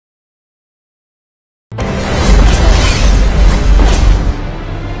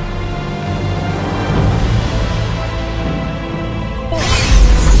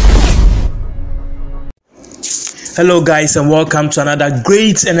Hello guys, and welcome to another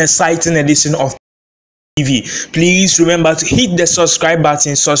great and exciting edition of TV. Please remember to hit the subscribe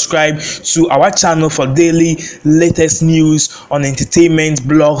button, subscribe to our channel for daily latest news on entertainment,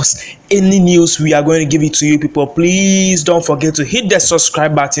 blogs, any news we are going to give it to you people. Please don't forget to hit the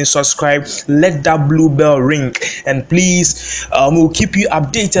subscribe button, subscribe, let that blue bell ring, and please we'll keep you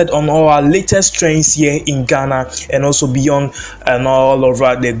updated on all our latest trends here in Ghana and also beyond and all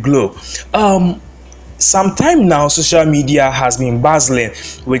over the globe. Sometime now, social media has been bustling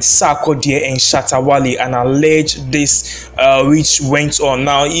with Sarkodie and Shatta Wale and alleged this which went on.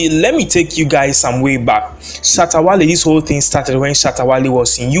 Now, let me take you guys some way back. Shatta Wale, this whole thing started when Shatta Wale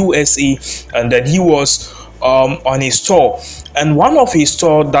was in USA, and then he was on his tour. And one of his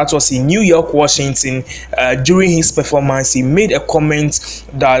tour that was in New York, Washington, during his performance, he made a comment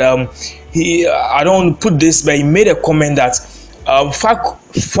that I don't want to put this, but he made a comment that fuck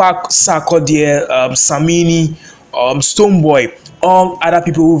Sarkodie, Samini, Stonebwoy, all other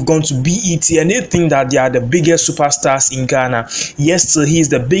people who've gone to BET, and they think that they are the biggest superstars in Ghana. Yes, sir, he is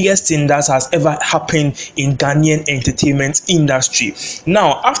the biggest thing that has ever happened in Ghanaian entertainment industry.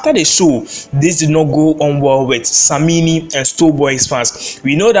 Now, after the show, this did not go on well with Samini and Stonebwoy's fans.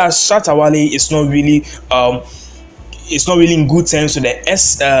 We know that Shatta Wale is not really it's not really in good terms with the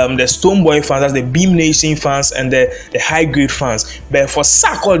Stonebwoy fans, that's the Beam Nation fans and the high grade fans. But for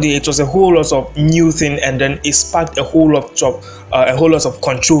Sarkodie, it was a whole lot of new thing, and then it sparked a whole lot of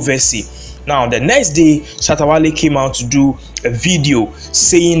controversy. Now, the next day, Shatta Wale came out to do a video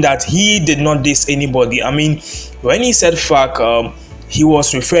saying that he did not diss anybody. I mean, when he said fuck, he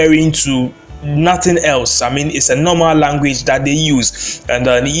was referring to nothing else. I mean, it's a normal language that they use, and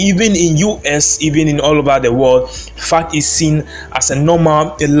even in US, even in all over the world, fuck is seen as a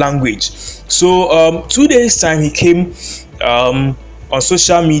normal language. So 2 days time, he came on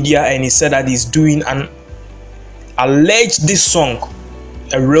social media and he said that he's doing an alleged diss song,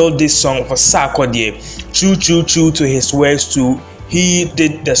 a real diss song for Sarkodie. True to his words too. He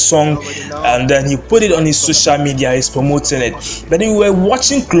did the song and then he put it on his social media. He's promoting it. But we were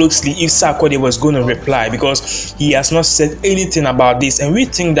watching closely if Sarkodie was going to reply, because he has not said anything about this, and we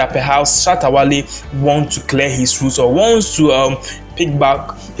think that perhaps Shatta Wale wants to clear his roots or wants to pick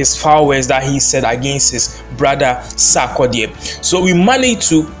back his foul words that he said against his brother Sarkodie. So we managed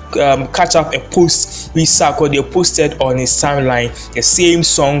to catch up a post which Sarkodie posted on his timeline, the same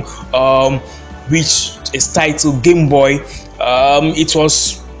song which is titled Game Boy. It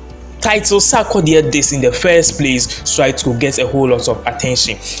was titled Sarkodie this in the first place, so it could get a whole lot of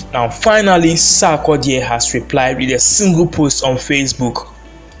attention. Now, finally, Sarkodie has replied with a single post on Facebook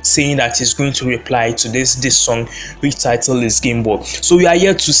saying that he's going to reply to this song which title is Game Boy. So we are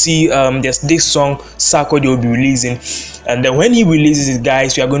yet to see this song Sarkodie will be releasing, and then when he releases it,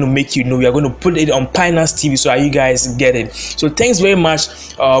 guys, we are going to make you know. We are going to put it on Pinas TV so that you guys get it. So thanks very much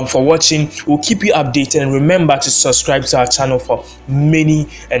for watching. We'll keep you updated, and remember to subscribe to our channel for many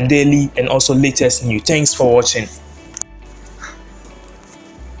and daily and also latest news. Thanks for watching.